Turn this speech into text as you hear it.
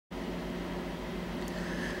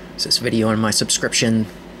Is this video on my subscription?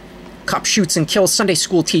 Cop shoots and kills Sunday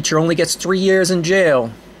school teacher, only gets 3 years in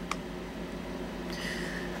jail.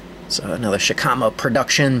 So another Shikama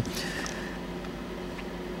production.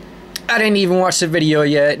 I didn't even watch the video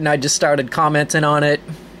yet, and I just started commenting on it.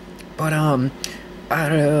 But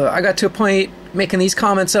I got to a point making these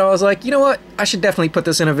comments that I was like, you know what? I should definitely put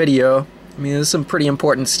this in a video. I mean, there's some pretty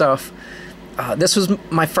important stuff. This was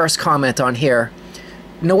my first comment on here.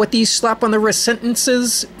 Know what these slap on the wrist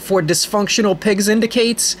sentences for dysfunctional pigs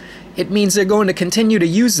indicates? It means they're going to continue to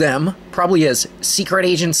use them, probably as secret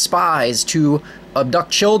agent spies, to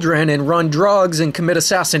abduct children and run drugs and commit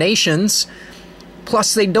assassinations.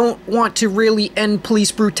 Plus, they don't want to really end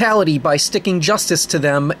police brutality by sticking justice to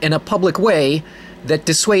them in a public way that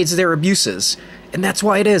dissuades their abuses. And that's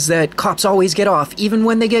why it is that cops always get off. Even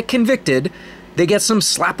when they get convicted, they get some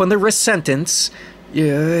slap on the wrist sentence,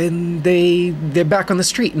 and they're back on the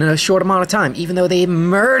street in a short amount of time, even though they're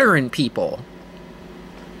murdering people.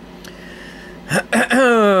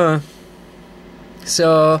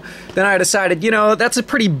 So then I decided, you know, that's a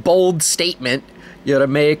pretty bold statement, you know, to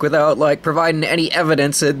make without like providing any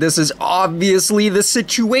evidence that this is obviously the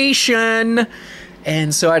situation.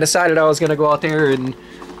 And so I decided I was going to go out there and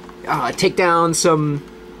take down some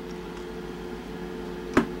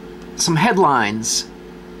headlines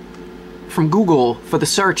from Google for the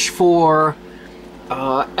search for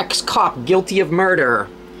ex-cop guilty of murder.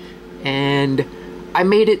 And I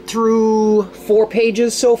made it through 4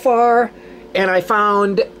 pages so far, and I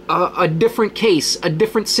found a different case, a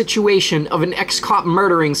different situation of an ex-cop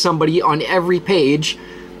murdering somebody on every page.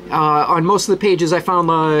 On most of the pages I found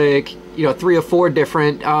like, you know, 3 or 4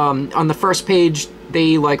 different. On the first page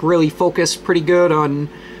they like really focus pretty good on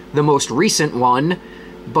the most recent one,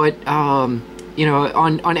 but you know,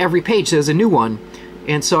 on every page there's a new one.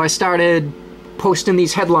 And so I started posting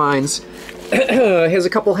these headlines. Here's a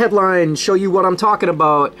couple headlines, show you what I'm talking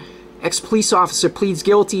about. Ex-police officer pleads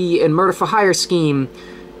guilty in murder for hire scheme.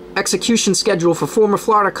 Execution schedule for former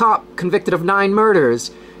Florida cop convicted of 9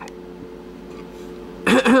 murders.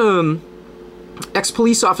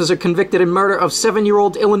 Ex-police officer convicted in murder of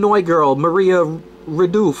 7-year-old Illinois girl, Maria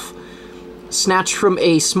Ridulph, snatched from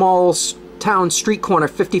a small town street corner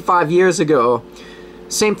 55 years ago.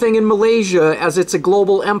 Same thing in Malaysia, as it's a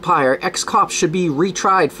global empire. Ex-cops should be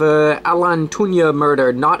retried for Altantuya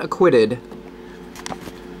murder, not acquitted.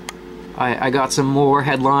 I got some more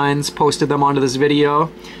headlines, posted them onto this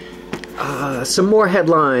video. Some more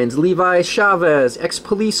headlines. Levi Chavez,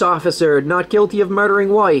 ex-police officer, not guilty of murdering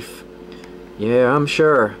wife. Yeah, I'm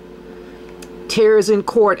sure. Tears in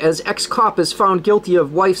court as ex-cop is found guilty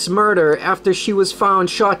of wife's murder after she was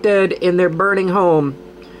found shot dead in their burning home.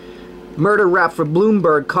 Murder rap for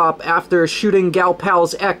Bloomberg cop after shooting gal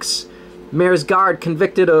pal's ex. Mayor's guard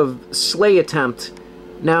convicted of slay attempt.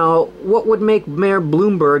 Now, what would make Mayor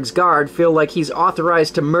Bloomberg's guard feel like he's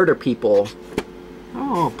authorized to murder people?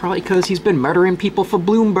 Oh, probably because he's been murdering people for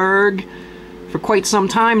Bloomberg for quite some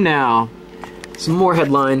time now. Some more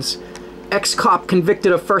headlines. Ex-cop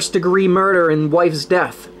convicted of first-degree murder in wife's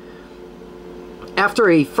death. After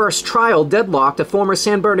a first trial deadlocked, a former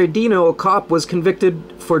San Bernardino cop was convicted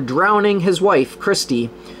for drowning his wife,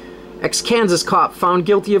 Christy. Ex-Kansas cop found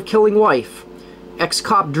guilty of killing wife.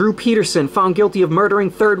 Ex-cop Drew Peterson found guilty of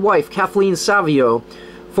murdering third wife, Kathleen Savio.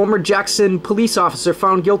 Former Jackson police officer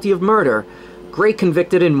found guilty of murder. Gray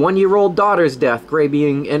convicted in 1-year-old daughter's death, Gray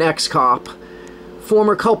being an ex-cop.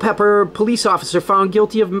 Former Culpeper police officer found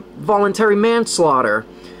guilty of voluntary manslaughter.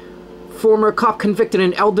 Former cop convicted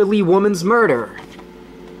in elderly woman's murder.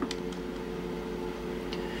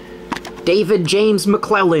 David James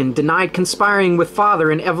McClellan denied conspiring with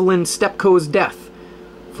father in Evelyn Stepco's death.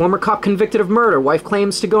 Former cop convicted of murder, wife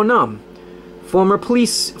claims to go numb. Former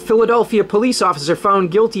Philadelphia police officer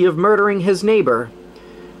found guilty of murdering his neighbor.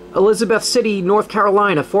 Elizabeth City, North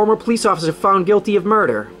Carolina, former police officer found guilty of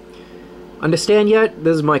murder. Understand yet?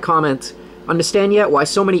 This is my comment. Understand yet why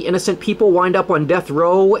so many innocent people wind up on death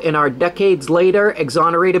row and are decades later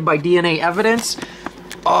exonerated by DNA evidence?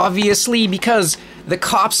 Obviously because the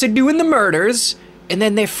cops are doing the murders and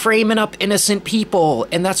then they're framing up innocent people,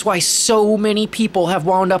 and that's why so many people have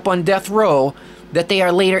wound up on death row that they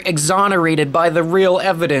are later exonerated by the real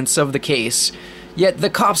evidence of the case. Yet the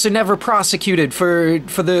cops are never prosecuted for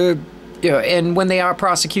the, you know, and when they are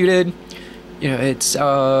prosecuted, you know, it's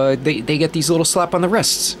they get these little slap on the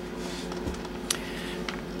wrists.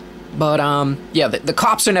 But yeah, the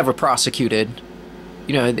cops are never prosecuted.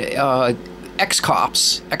 You know,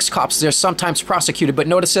 ex-cops, they're sometimes prosecuted, but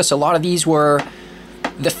notice this, a lot of these were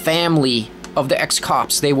the family of the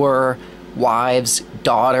ex-cops. They were wives,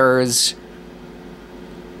 daughters.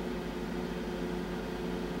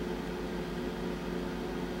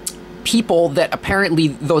 people that apparently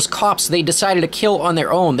those cops, they decided to kill on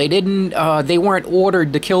their own. They didn't, they weren't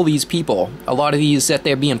ordered to kill these people. A lot of these that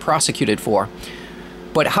they're being prosecuted for.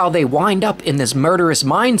 But how they wind up in this murderous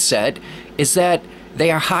mindset is that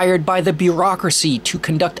they are hired by the bureaucracy to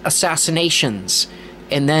conduct assassinations.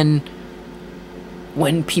 And then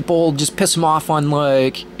when people just piss them off on,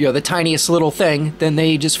 like, you know, the tiniest little thing, then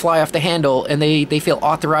they just fly off the handle and they feel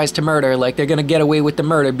authorized to murder, like they're gonna get away with the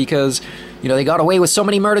murder because, you know, they got away with so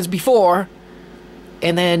many murders before.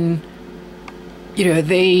 And then, you know,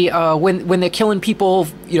 they when they're killing people,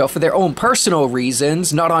 you know, for their own personal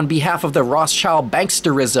reasons, not on behalf of the Rothschild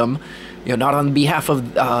banksterism, you know, not on behalf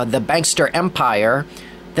of the bankster empire,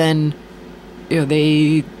 then, you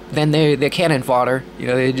know, they're cannon fodder. You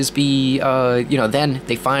know, they just be, you know, then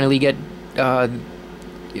they finally get,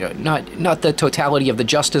 you know, not the totality of the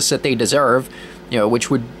justice that they deserve, you know, which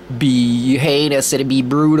would be heinous, it'd be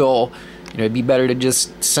brutal. You know, it'd be better to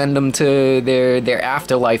just send them to their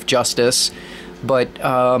afterlife justice. But,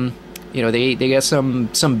 you know, they get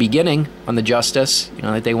some beginning on the justice, you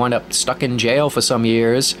know, that they wind up stuck in jail for some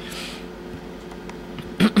years.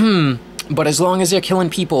 But as long as they're killing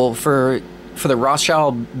people for the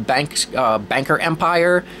Rothschild banker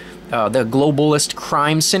empire, the globalist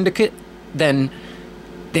crime syndicate, then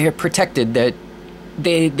they're protected. That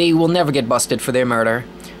they will never get busted for their murder.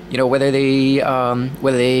 You know, whether they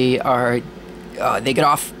get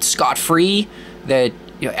off scot-free, that,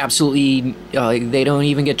 you know, absolutely they don't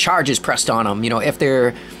even get charges pressed on them. You know, if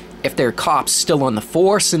they're cops still on the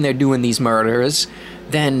force and they're doing these murders,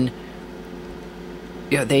 then,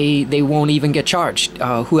 yeah, they won't even get charged.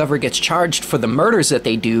 Whoever gets charged for the murders that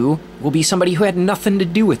they do will be somebody who had nothing to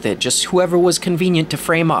do with it, just whoever was convenient to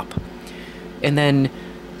frame up. And then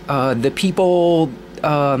the people,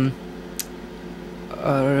 the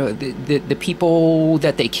people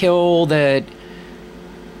that they kill, that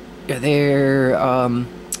they're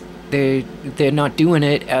not doing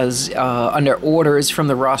it as under orders from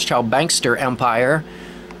the Rothschild bankster empire,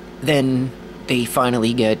 then they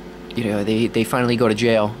finally get, you know, they finally go to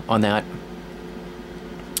jail on that.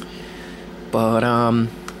 But,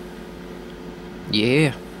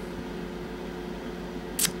 yeah.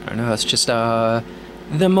 I don't know, it's just, the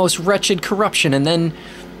most wretched corruption. And then,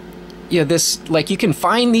 you know, this, like, you can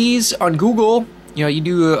find these on Google. You know, you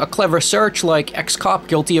do a clever search, like, ex-cop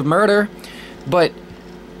guilty of murder. But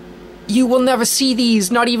you will never see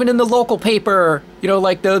these, not even in the local paper. You know,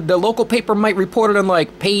 like, the local paper might report it on,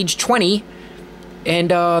 like, page 20.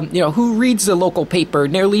 And, you know, who reads the local paper?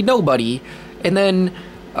 Nearly nobody. And then,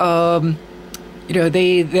 you know,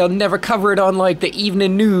 they'll never cover it on, like, the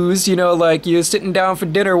evening news. You know, like, you're sitting down for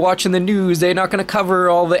dinner watching the news. They're not going to cover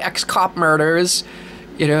all the ex-cop murders.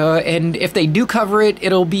 You know, and if they do cover it,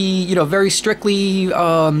 it'll be, you know, very strictly, you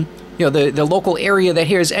know, the local area that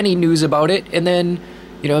hears any news about it. And then,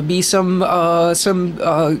 you know, be some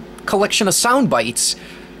collection of sound bites.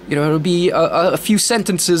 You know, it'll be a few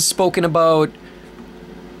sentences spoken about,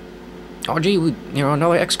 oh, gee, you know,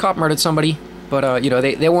 another ex-cop murdered somebody. But, you know,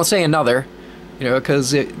 they won't say another, you know,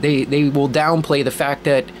 because they will downplay the fact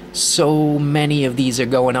that so many of these are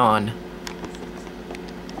going on.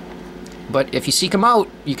 But if you seek them out,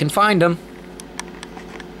 you can find them.